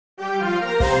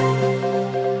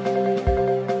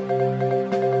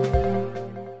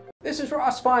This is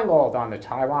Ross Feingold on the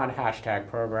Taiwan Hashtag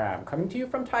program, coming to you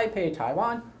from Taipei,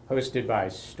 Taiwan, hosted by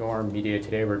Storm Media.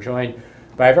 Today we're joined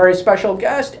by a very special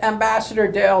guest, Ambassador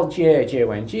Jieh,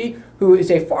 Jieh, who is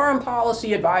a foreign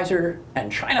policy advisor and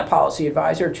China policy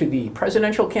advisor to the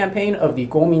presidential campaign of the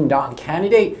Kuomintang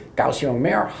candidate, Kaohsiung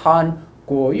Mayor Han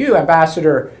Kuo-yu.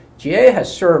 Ambassador Jieh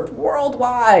has served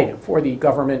worldwide for the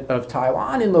government of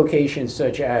Taiwan in locations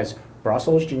such as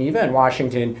Brussels, Geneva, and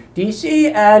Washington, D.C.,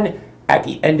 and at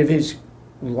the end of his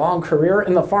long career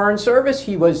in the Foreign Service,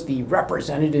 he was the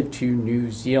representative to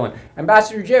New Zealand.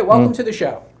 Ambassador Jieh, welcome to the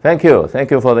show. Thank you. Thank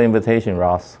you for the invitation,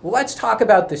 Ross. Let's talk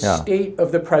about the state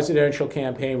of the presidential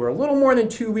campaign. We're a little more than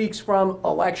 2 weeks from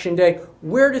Election Day.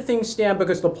 Where do things stand?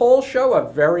 Because the polls show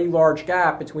a very large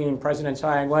gap between President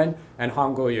Tsai Ing-Wen and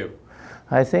Han Kuo-yu.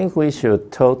 I think we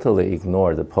should totally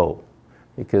ignore the poll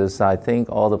because I think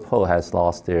all the poll has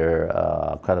lost their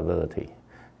credibility.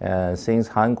 And since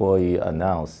Han Kuo-yu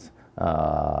announced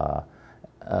that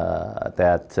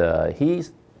he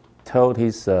told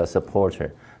his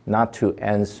supporter not to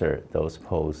answer those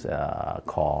polls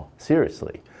call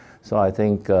seriously. So I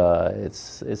think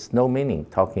it's no meaning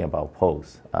talking about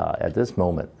polls at this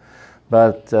moment.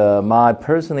 But my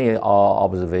personal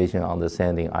observation,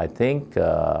 understanding, I think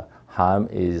Han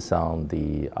is on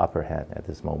the upper hand at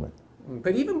this moment.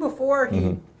 But even before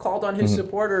he called on his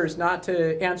supporters not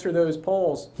to answer those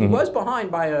polls, he was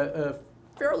behind by a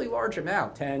fairly large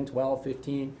amount, 10, 12,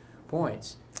 15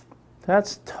 points.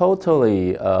 That's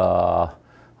totally,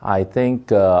 I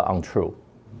think, untrue.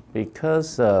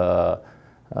 Because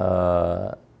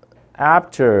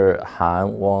after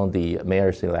Han won the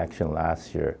mayor's election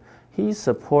last year, his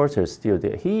supporters still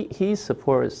there. His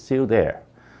support is still there.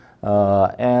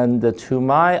 And to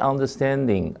my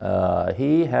understanding,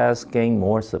 he has gained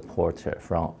more support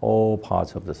from all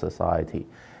parts of the society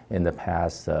in the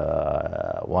past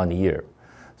 1 year.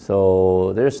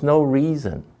 So there's no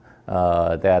reason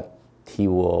that he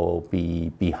will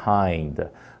be behind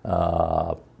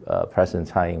President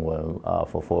Tsai Ing-wen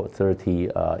for 30,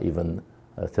 even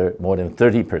more than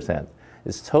 30%.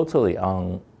 It's totally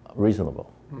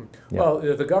unreasonable. Well,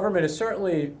 the government is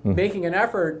certainly making an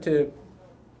effort to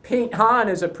paint Han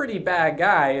as a pretty bad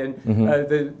guy, and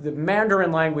the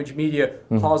Mandarin language media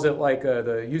calls it like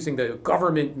using the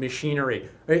government machinery.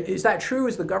 Is that true?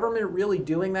 Is the government really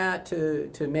doing that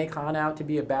to make Han out to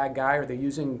be a bad guy? Are they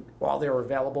using all their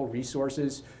available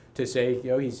resources to say, you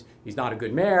know, he's not a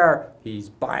good mayor, he's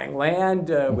buying land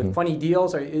with funny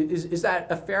deals? Is that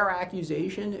a fair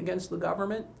accusation against the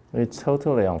government? It's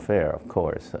totally unfair, of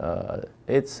course.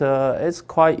 It's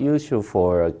quite usual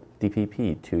for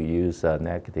DPP to use a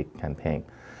negative campaign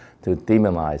to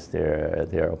demonize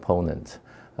their opponent.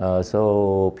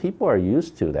 So people are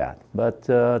used to that. But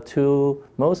to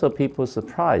most of people's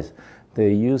surprise,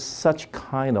 they use such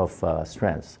kind of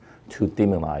strength to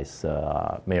demonize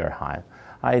Mayor Han.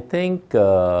 I think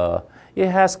it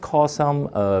has caused some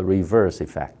reverse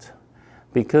effect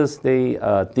because they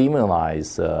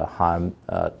demonize Han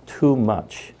too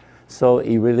much. So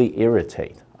it really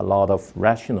irritates a lot of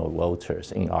rational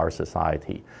voters in our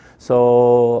society.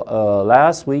 So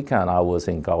last weekend I was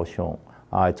in Kaohsiung.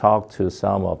 I talked to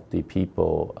some of the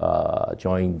people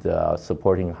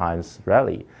supporting Han's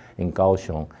rally in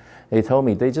Kaohsiung. They told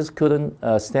me they just couldn't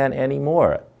stand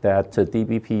anymore that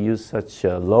DPP used such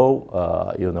a low,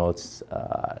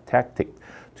 tactic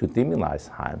to demonize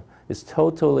Han. It's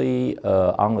totally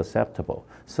unacceptable.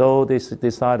 So they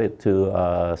decided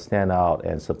to stand out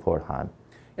and support Han.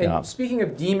 And speaking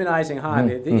of demonizing Han,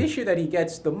 the issue that he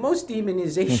gets the most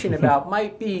demonization about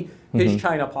might be his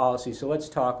China policy. So let's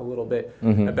talk a little bit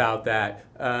about that.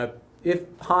 If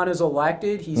Han is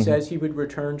elected, he says he would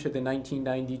return to the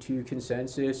 1992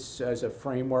 consensus as a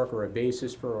framework or a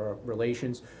basis for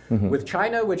relations with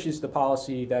China, which is the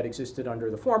policy that existed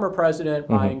under the former president,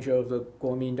 Ma Ying-jeou of the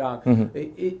Kuomintang.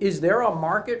 Is there a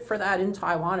market for that in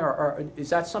Taiwan, or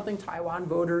is that something Taiwan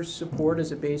voters support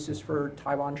as a basis for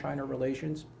Taiwan-China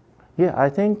relations? Yeah, I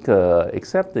think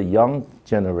except the young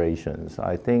generations,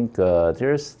 I think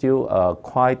there's still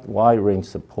quite wide-range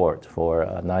support for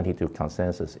 92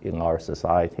 consensus in our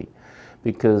society,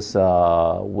 because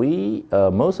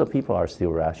most of people are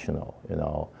still rational,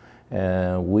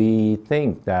 and we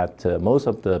think that most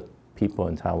of the people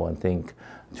in Taiwan think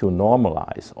to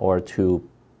normalize or to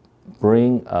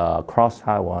bring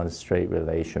cross-Taiwan trade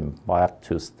relation back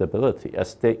to stability,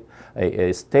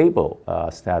 a stable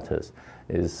status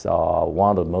is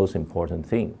one of the most important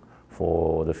things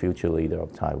for the future leader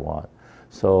of Taiwan.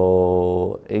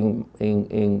 So in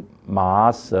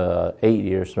Ma's 8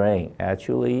 years reign,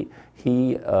 actually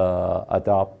he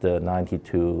adopted the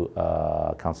 92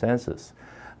 consensus.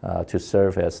 to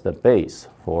serve as the base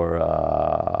for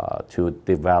to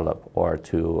develop or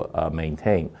to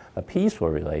maintain a peaceful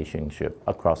relationship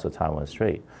across the Taiwan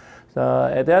Strait.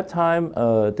 At that time,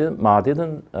 Ma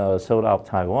didn't sold out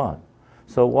Taiwan.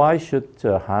 So why should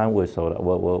Han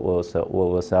will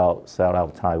sell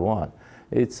out Taiwan?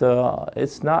 It's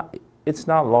not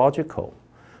logical.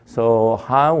 So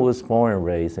Han was born and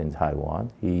raised in Taiwan.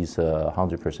 He's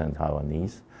 100%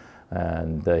 Taiwanese,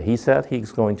 and he said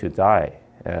he's going to die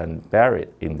and buried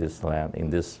in this land, in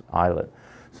this island.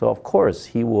 So of course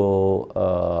he will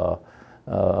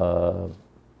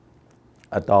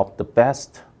adopt the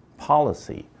best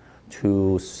policy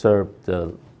to serve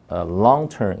the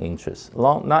long-term interests,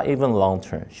 not even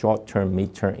long-term, short-term,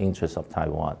 mid-term interests of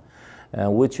Taiwan,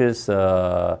 which is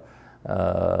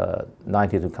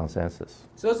 92 consensus.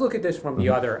 So let's look at this from the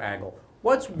other angle.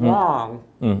 What's wrong,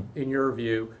 in your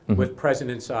view, with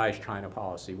President Tsai's China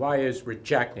policy? Why is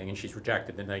rejecting, and she's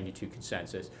rejected the 92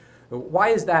 consensus, why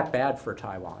is that bad for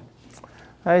Taiwan?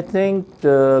 I think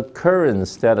the current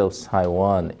status of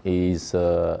Taiwan is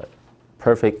a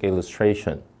perfect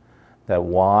illustration that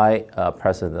why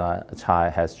President Tsai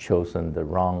has chosen the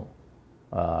wrong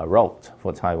route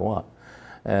for Taiwan.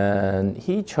 And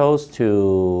he chose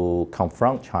to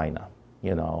confront China,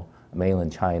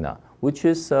 mainland China, which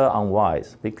is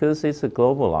unwise because it's a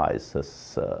globalized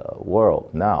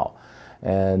world now.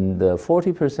 And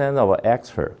 40% of our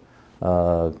export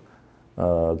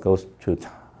goes to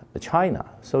China.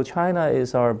 So China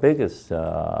is our biggest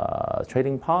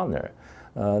trading partner.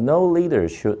 No leader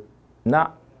should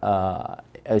not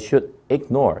should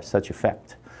ignore such a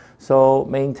fact. So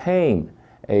maintain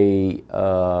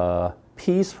a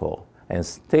peaceful and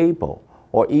stable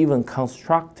or even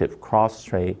constructive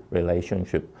cross-strait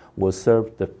relationship will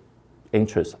serve the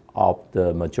interests of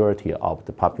the majority of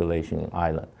the population in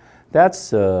island.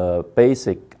 That's a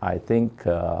basic, I think,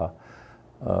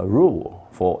 rule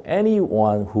for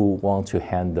anyone who wants to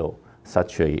handle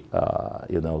such a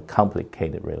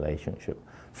complicated relationship.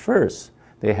 First,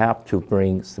 they have to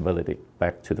bring stability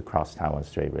back to the cross-Taiwan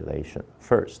Strait relation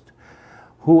first.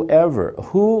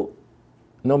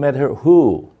 No matter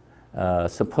who,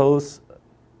 suppose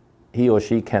he or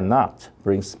she cannot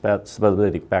bring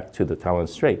stability back to the Taiwan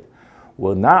Strait,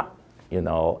 will not,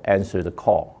 answer the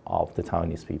call of the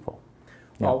Taiwanese people.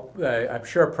 Well, I'm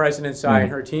sure President Tsai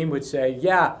and her team would say,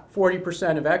 yeah,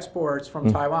 40% of exports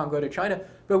from Taiwan go to China,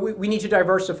 but we need to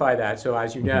diversify that. So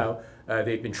as you know,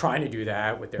 they've been trying to do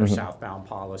that with their southbound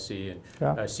policy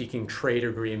and seeking trade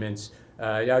agreements.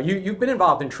 You've been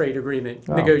involved in trade agreement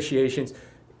negotiations.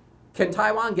 Can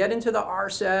Taiwan get into the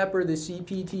RCEP or the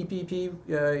CPTPP?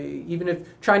 Even if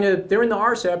China, they're in the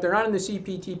RCEP, they're not in the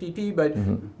CPTPP, but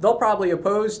they'll probably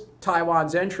oppose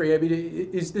Taiwan's entry. I mean,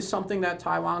 is this something that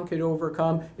Taiwan could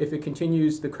overcome if it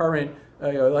continues the current,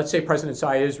 let's say President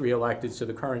Tsai is reelected, so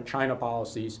the current China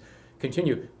policies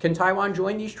continue. Can Taiwan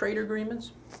join these trade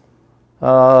agreements?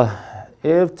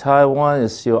 If Taiwan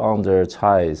is still under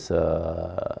Tsai's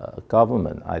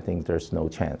government, I think there's no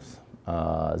chance.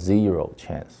 Zero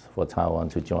chance for Taiwan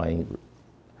to join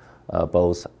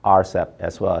both RCEP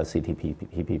as well as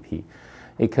CPTPP,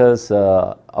 because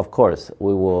of course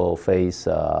we will face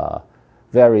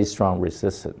very strong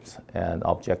resistance and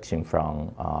objection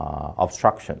from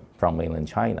obstruction from mainland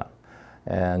China,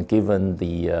 and given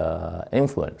the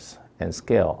influence and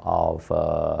scale of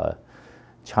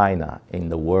China in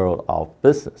the world of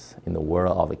business, in the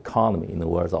world of economy, in the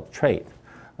world of trade,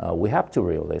 we have to be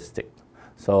realistic.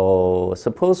 So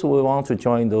suppose we want to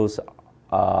join those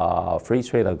free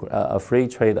trade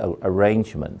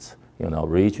arrangements,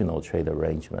 regional trade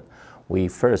arrangement, we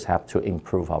first have to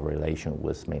improve our relation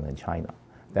with mainland China.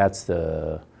 That's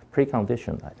the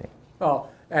precondition, I think. Well,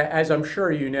 as I'm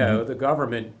sure you know, the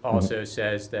government also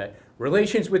says that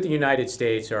relations with the United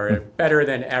States are better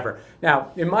than ever.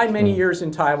 Now, in my many years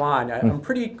in Taiwan, I'm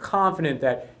pretty confident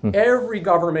that every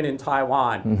government in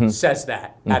Taiwan says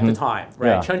that at the time, right?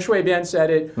 Yeah. Chen Shui-bian said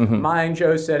it, Ma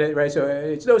Ying-jeou said it, right? So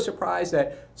it's no surprise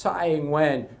that Tsai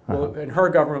Ing-Wen and her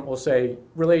government will say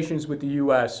relations with the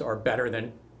U.S. are better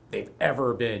than they've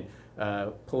ever been.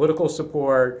 Political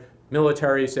support,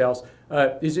 military sales.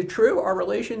 Is it true? Are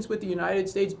relations with the United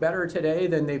States better today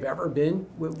than they've ever been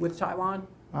with Taiwan?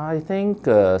 I think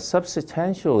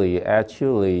substantially,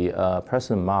 actually,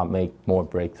 President Ma made more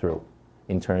breakthrough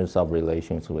in terms of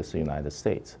relations with the United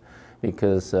States.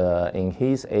 Because in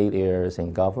his 8 years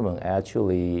in government,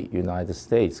 actually, United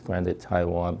States granted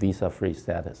Taiwan visa-free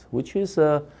status, which is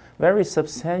a very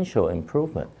substantial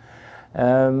improvement.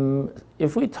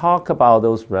 If we talk about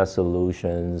those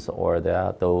resolutions or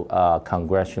the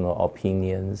congressional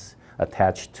opinions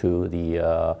attached to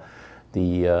the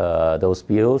those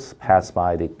bills passed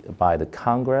by the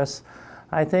Congress,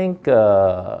 I think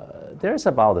they're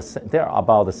about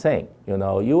the same. You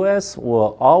know, U.S.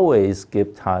 will always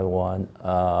give Taiwan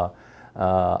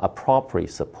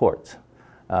appropriate support,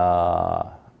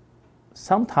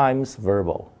 sometimes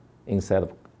verbal instead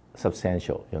of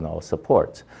substantial, you know,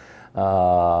 support.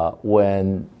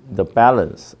 When the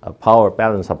balance of power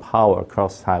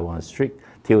across Taiwan is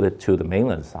tilted to the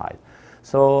mainland side.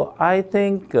 So I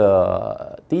think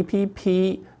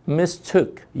DPP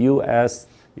mistook U.S.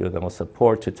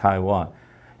 Support to Taiwan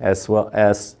as well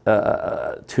as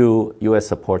to U.S.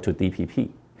 support to DPP,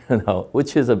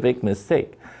 which is a big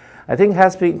mistake. I think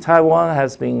Taiwan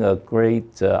has been a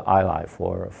great ally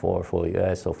for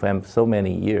U.S. for so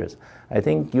many years. I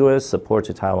think U.S. support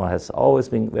to Taiwan has always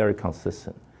been very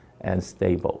consistent and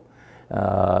stable.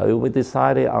 We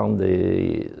decided on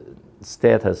the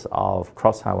status of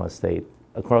cross-Taiwan Strait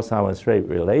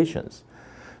relations.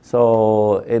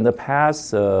 So in the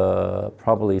past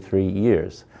probably 3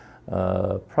 years,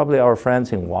 probably our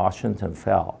friends in Washington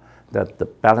felt that the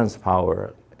balance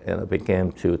power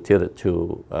began to tilt it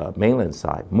to mainland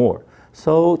side more.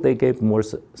 So they gave more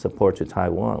support to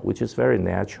Taiwan, which is very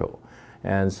natural.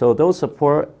 And so those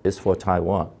support is for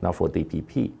Taiwan, not for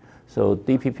DPP. So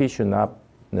DPP should not,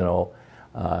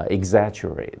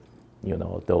 exaggerate,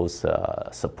 those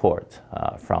support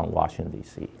from Washington,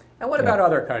 D.C. And what about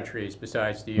other countries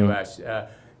besides the U.S.?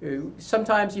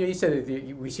 Sometimes, you said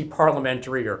that we see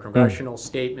parliamentary or congressional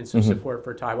statements of support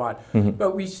for Taiwan,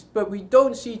 but we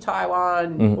don't see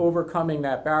Taiwan overcoming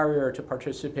that barrier to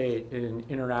participate in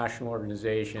international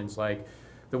organizations like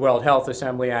the World Health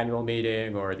Assembly annual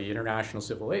meeting or the International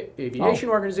Civil Aviation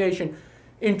Organization,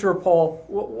 Interpol.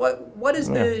 What is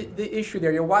the issue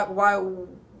there? Why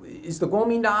is the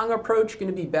Kuomintang approach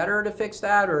going to be better to fix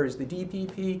that, or is the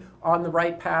DPP on the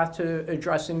right path to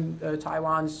addressing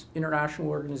Taiwan's international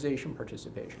organization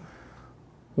participation?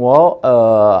 Well,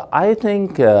 I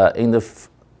think in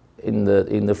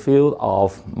the field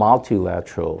of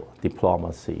multilateral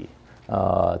diplomacy,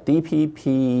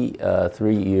 DPP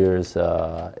 3 years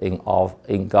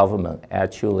in government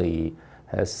actually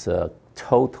has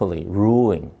totally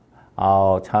ruined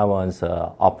Taiwan's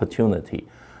opportunity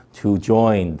to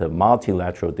join the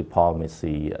multilateral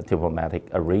diplomatic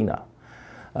arena.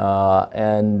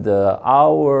 And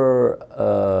our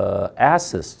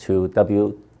access to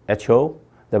WHO,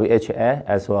 WHA,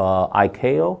 as well as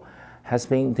ICAO has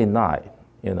been denied,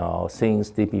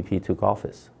 since DPP took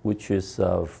office, which is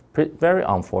very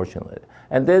unfortunate.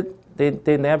 And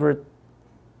they never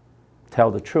tell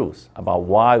the truth about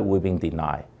why we've been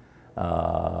denied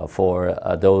for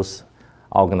those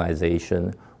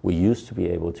organizations we used to be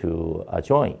able to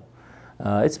join.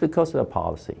 It's because of the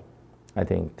policy, I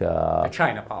think. The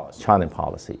China policy. China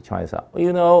policy.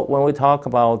 When we talk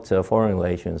about foreign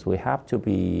relations, we have to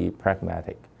be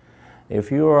pragmatic.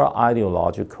 If you are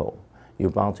ideological,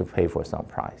 you're bound to pay for some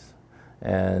price.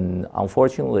 And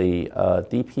unfortunately,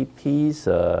 DPP's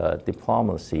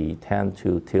diplomacy tend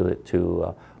to tilt it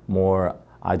to more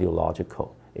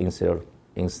ideological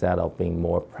instead of being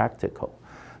more practical.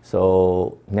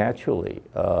 So naturally,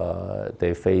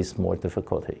 they face more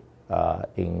difficulty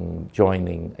in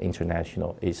joining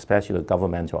international, especially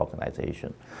governmental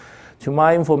organization. To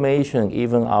my information,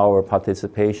 even our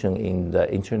participation in the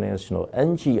international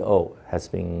NGO has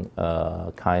been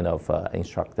kind of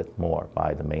instructed more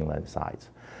by the mainland sides.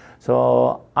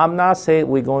 So I'm not saying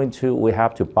we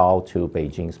have to bow to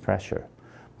Beijing's pressure,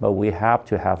 but we have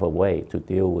to have a way to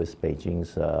deal with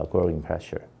Beijing's growing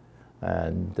pressure.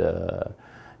 And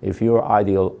if your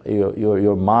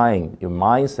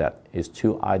mindset is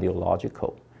too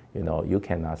ideological, you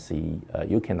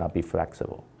cannot be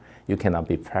flexible, you cannot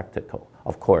be practical.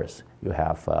 Of course, you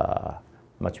have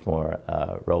much more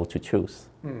role to choose.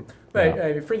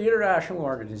 But for the international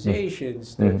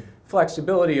organizations, the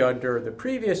flexibility under the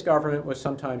previous government was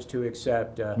sometimes to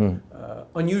accept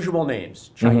unusual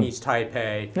names, Chinese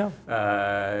Taipei,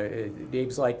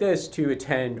 names like this to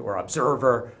attend, or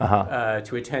observer,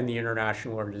 to attend the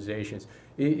international organizations.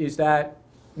 Is that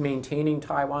maintaining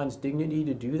Taiwan's dignity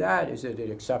to do that? Is it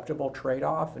an acceptable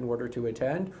trade-off in order to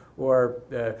attend? Or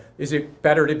is it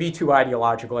better to be too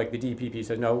ideological, like the DPP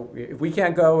says, no, if we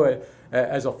can't go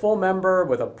as a full member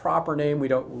with a proper name,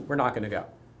 we're not going to go?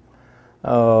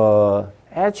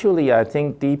 Actually, I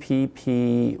think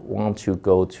DPP want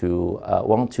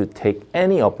to take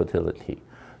any opportunity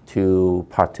to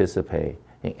participate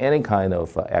in any kind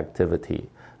of activity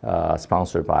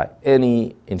sponsored by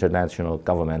any international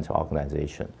governmental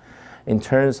organization. In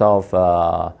terms of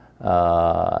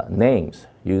names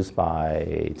used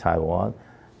by Taiwan,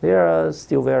 they are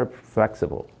still very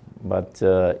flexible. But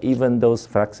even those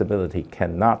flexibility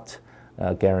cannot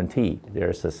guarantee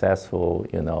their successful,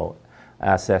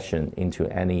 accession into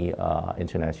any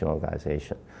international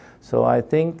organization. So I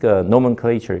think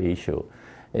nomenclature issue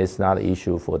is not an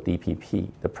issue for DPP.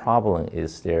 The problem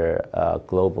is their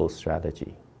global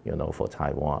strategy, for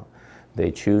Taiwan.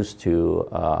 They choose to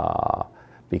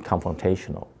be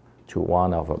confrontational to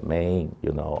one of the main,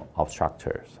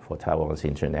 obstructors for Taiwan's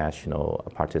international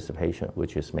participation,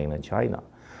 which is mainland China.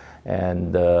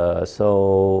 And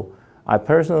so I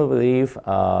personally believe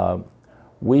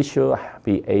we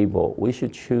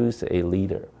should choose a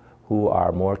leader who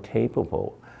are more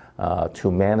capable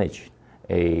to manage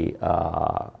a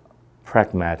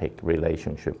pragmatic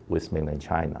relationship with mainland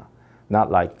China,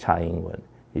 not like Tsai Ing-Wen.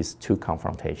 He's too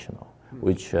confrontational,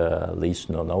 which leads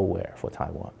to nowhere for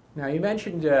Taiwan. Now, you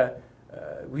mentioned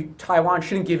Taiwan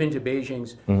shouldn't give in to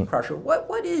Beijing's pressure.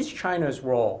 What is China's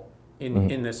role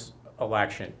in this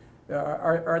election?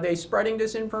 Are they spreading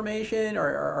disinformation?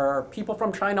 Are people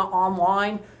from China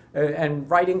online and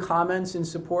writing comments in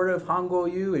support of Han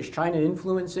Kuo-yu? Is China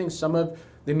influencing some of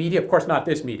the media? Of course, not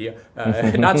this media,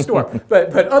 not Storm,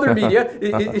 but other media.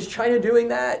 Is China doing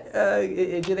that?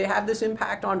 Do they have this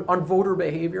impact on voter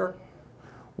behavior?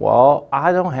 Well,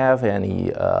 I don't have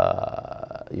any,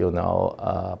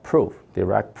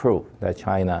 direct proof that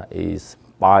China is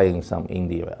buying some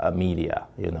media,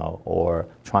 or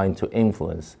trying to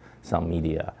influence some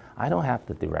media. I don't have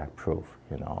the direct proof,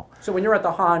 So when you're at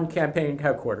the Han campaign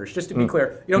headquarters, just to be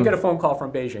clear, you don't get a phone call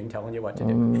from Beijing telling you what to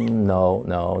do? No.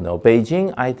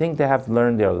 Beijing, I think they have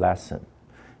learned their lesson.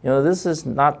 This is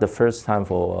not the first time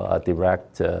for a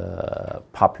direct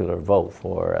popular vote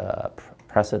for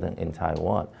president in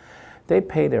Taiwan. They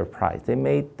pay their price. They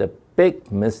made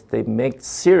they make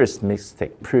serious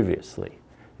mistake previously,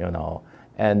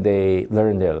 and they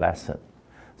learned their lesson.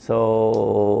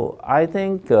 So I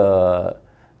think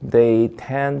they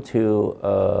tend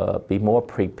to be more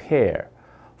prepared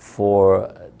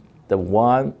for the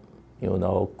one,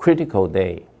 critical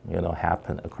day,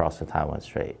 happen across the Taiwan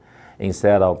Strait,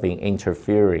 instead of being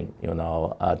interfering,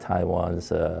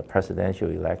 Taiwan's presidential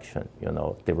election,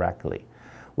 directly,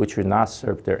 which would not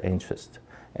serve their interest.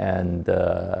 And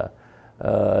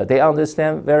they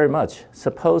understand very much.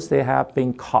 Suppose they have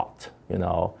been caught,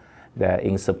 that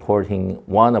in supporting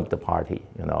one of the party,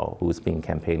 who's been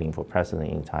campaigning for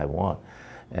president in Taiwan,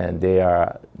 and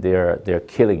they're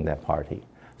killing that party.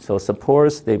 So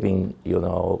suppose they've been,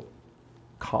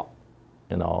 caught,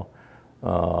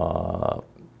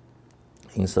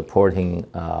 in supporting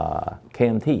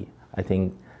KMT. I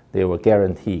think they will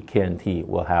guarantee KMT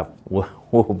will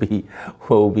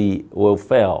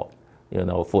fail,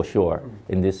 for sure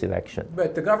in this election.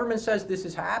 But the government says this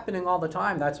is happening all the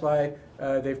time. That's why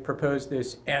they've proposed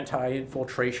this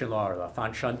anti-infiltration law, or the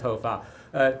Fan Shen Tou Fa.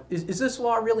 Is this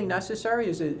law really necessary?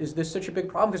 Is this such a big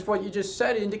problem? Because what you just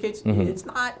said indicates it's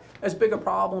not as big a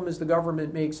problem as the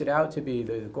government makes it out to be.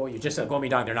 You just said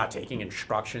Kuomintang, they're not taking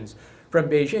instructions from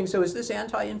Beijing. So is this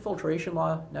anti-infiltration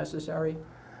law necessary?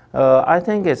 I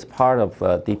think it's part of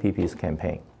DPP's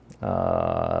campaign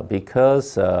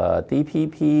because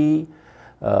DPP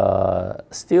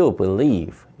still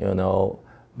believe,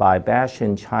 by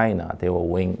bashing China, they will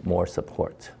win more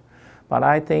support. But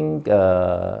I think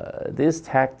this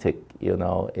tactic,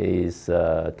 is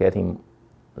getting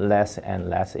less and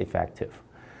less effective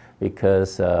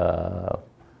because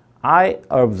I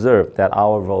observe that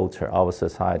our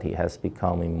society has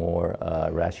become more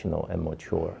rational and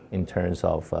mature in terms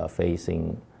of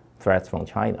facing threats from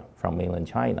China, from mainland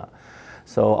China.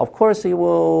 So of course it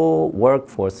will work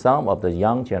for some of the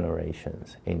young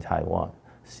generations in Taiwan.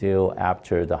 Still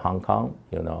after the Hong Kong,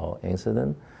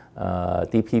 incident,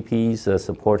 DPP's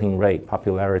supporting rate,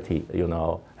 popularity,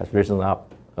 has risen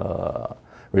up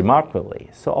remarkably.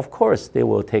 So of course they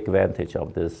will take advantage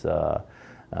of this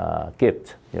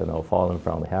gift, fallen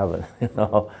from heaven,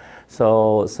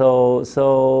 So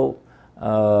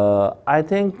I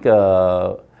think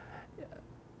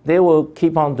they will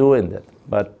keep on doing it,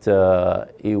 but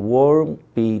it won't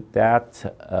be that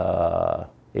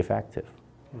effective.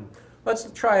 Let's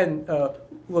try and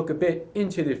look a bit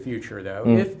into the future, though.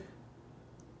 If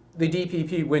the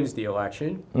DPP wins the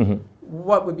election,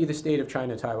 what would be the state of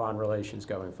China-Taiwan relations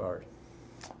going forward?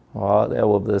 Well, that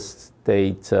will be the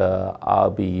state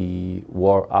I'll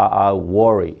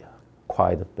worry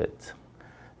quite a bit.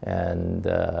 And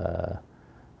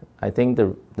I think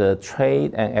the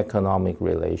trade and economic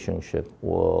relationship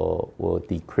will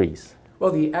decrease.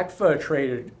 Well, the ECFA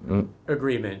trade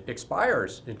agreement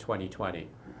expires in 2020.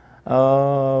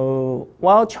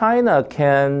 Well, China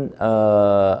can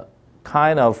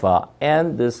kind of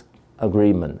end this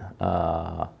agreement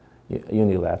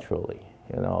unilaterally.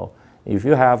 You know, if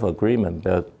you have agreement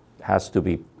that has to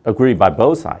be agreed by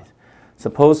both sides.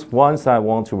 Suppose one side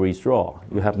wants to withdraw,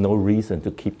 you have no reason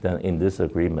to keep them in this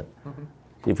agreement.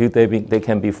 If they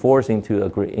can be forced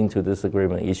into this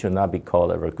agreement, it should not be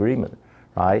called an agreement,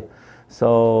 right?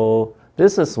 So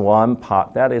this is one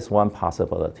part. That is one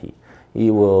possibility.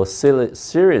 It will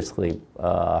seriously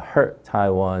hurt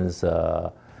Taiwan's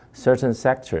certain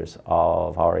sectors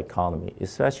of our economy,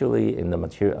 especially in the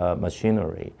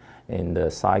machinery, in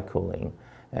the cycling,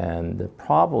 and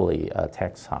probably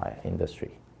textile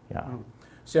industry. Yeah.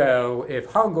 So if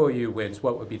Han Kuo-yu wins,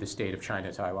 what would be the state of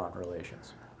China-Taiwan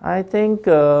relations? I think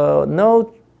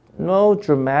no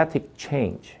dramatic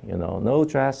change, you know, no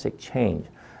drastic change,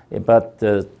 but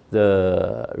the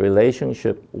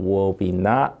relationship will be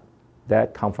not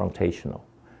that confrontational.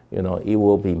 You know, it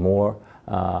will be more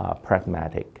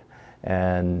pragmatic,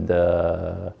 and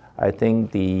I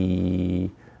think the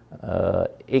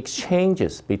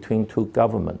exchanges between two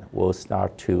governments will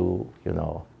start to, you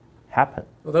know, happen.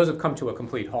 Well, those have come to a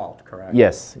complete halt, correct?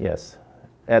 Yes, yes.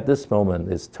 At this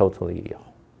moment, it's totally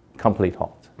complete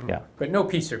halt. Yeah. But no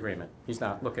peace agreement. He's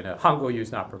not looking at. Han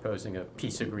Kuo-yu's not proposing a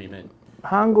peace agreement.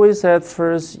 Han Kuo-yu said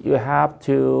first you have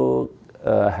to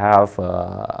have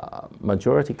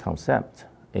majority consent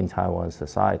in Taiwan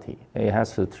society. It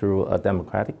has to through a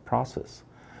democratic process.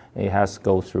 It has to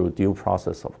go through due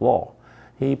process of law.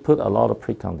 He put a lot of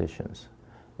preconditions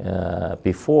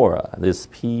before this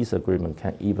peace agreement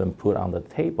can even put on the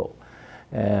table.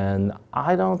 And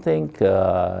I don't think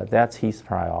that's his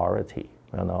priority.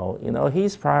 You know,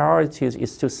 his priority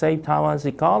is to save Taiwan's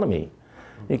economy,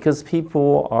 because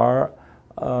people are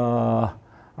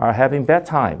having bad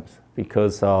times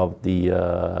because of the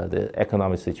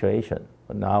economic situation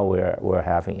now we're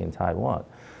having in Taiwan.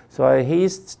 So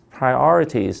his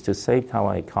priority is to save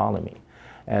Taiwan economy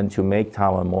and to make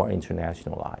Taiwan more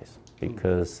internationalized,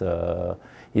 because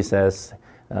he says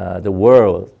the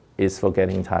world is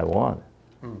forgetting Taiwan.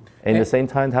 And at the same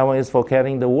time, Taiwan is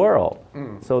forgetting the world.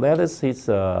 So that is his,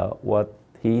 what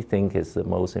he thinks is the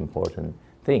most important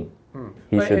thing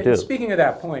he should do. Speaking of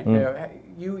that point,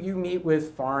 you meet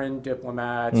with foreign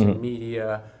diplomats and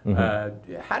media.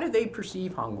 How do they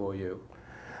perceive Han Kuo-yu?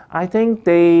 I think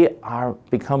they are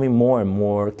becoming more and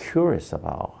more curious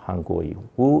about Han Kuo-yu.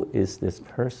 Who is this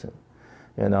person?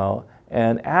 You know,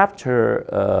 and after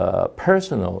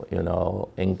personal, you know,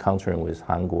 encountering with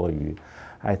Han Kuo-yu,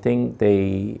 I think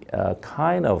they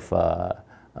kind of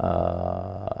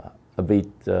a bit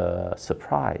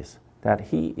surprised that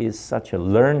he is such a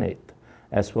learned,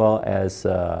 as well as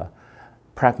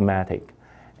pragmatic,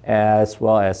 as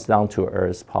well as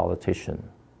down-to-earth politician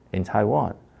in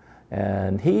Taiwan.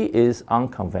 And he is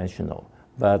unconventional,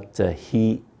 but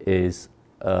he is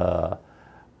a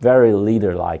very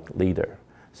leader-like leader.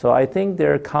 So I think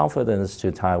their confidence to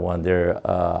Taiwan, their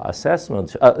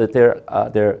assessment,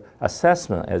 their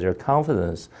assessment as their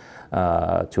confidence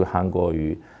to Han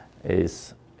Kuo-yu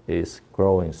is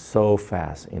growing so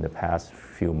fast in the past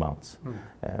few months.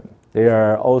 And they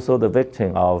are also the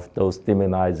victim of those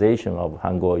demonization of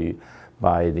Han Kuo-yu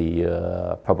by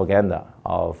the propaganda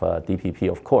of DPP,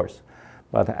 of course.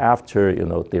 But after, you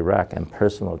know, direct and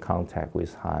personal contact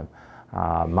with Han,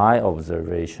 my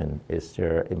observation is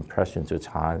their impression to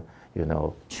Taiwan, you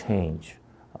know, change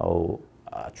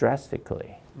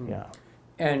drastically. Yeah.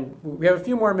 And we have a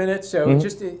few more minutes, so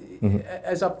just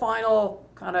as a final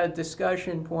kind of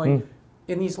discussion point,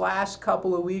 in these last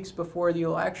couple of weeks before the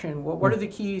election, what are the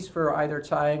keys for either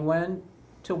Tsai Ing-wen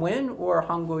to win or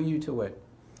Han Kuo-yu to win?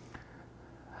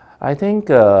 I think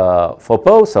for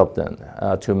both of them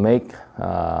to make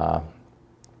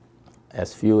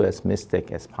as few as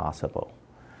mistakes as possible.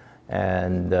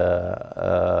 And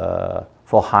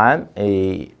for Han,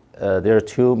 there are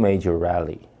two major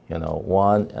rallies. You know,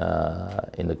 one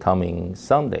in the coming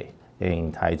Sunday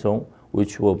in Taichung,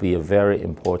 which will be a very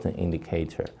important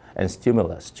indicator and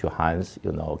stimulus to Han's,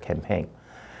 you know, campaign.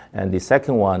 And the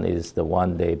second one is the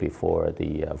one day before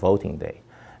the voting day.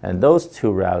 And those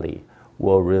two rallies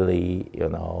will really, you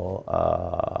know,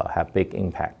 have big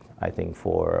impact, I think,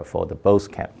 for the both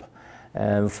camp.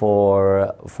 And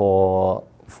for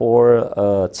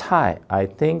Tsai, I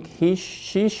think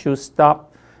she should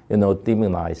stop, you know,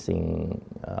 demonizing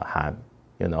Han,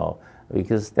 you know,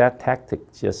 because that tactic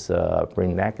just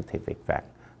bring negative effect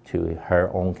to her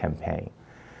own campaign.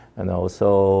 You know,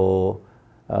 so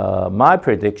my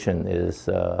prediction is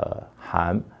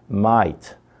Han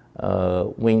might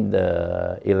win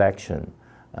the election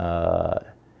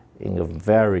in a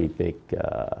very big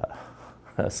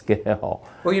scale.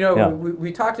 Well, you know, yeah.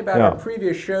 we talked about yeah. on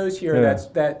previous shows here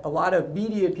that a lot of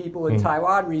media people in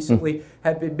Taiwan recently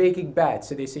have been making bets.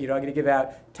 So they say, you know, I'm going to give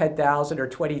out 10,000 or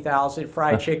 20,000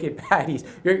 fried chicken patties.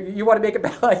 You want to make a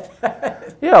bet like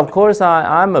that? Yeah, of course.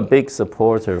 I'm a big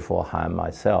supporter for Han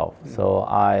myself. So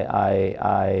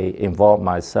I involve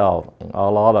myself in a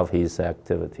lot of his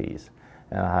activities.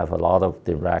 And I have a lot of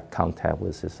direct contact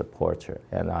with his supporter.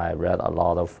 And I read a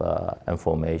lot of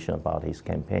information about his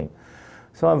campaign.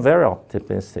 So I'm very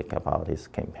optimistic about his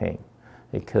campaign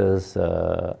because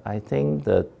I think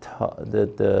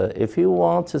that if you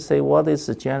want to say what is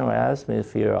the general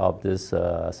atmosphere of this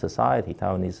society,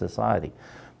 Taiwanese society,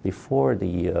 before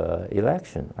the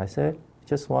election, I said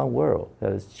just one word,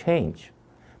 that is change.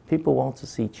 People want to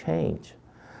see change.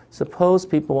 Suppose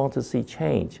people want to see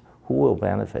change, who will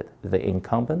benefit, the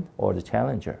incumbent or the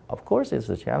challenger? Of course it's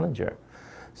the challenger.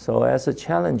 So as a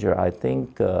challenger, I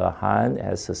think Han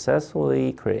has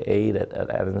successfully created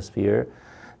an atmosphere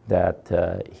that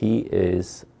he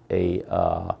is a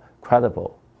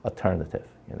credible alternative,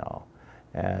 you know,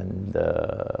 and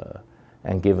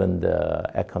given the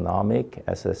economic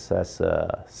as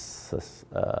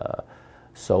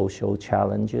social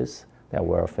challenges that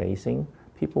we're facing,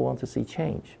 people want to see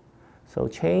change. So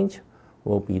change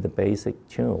will be the basic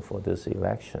tune for this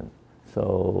election.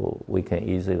 So we can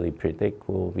easily predict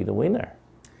who will be the winner.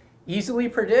 Easily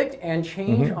predict and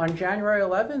change on January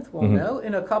 11th. We'll know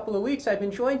in a couple of weeks. I've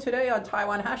been joined today on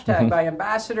Taiwan Hashtag by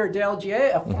Ambassador Dale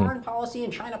Jieh, a foreign policy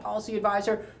and China policy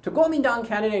advisor to Kuomintang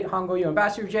candidate Han Kuo-yu.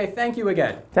 Ambassador Jieh, thank you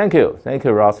again. Thank you. Thank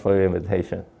you, Ross, for your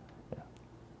invitation.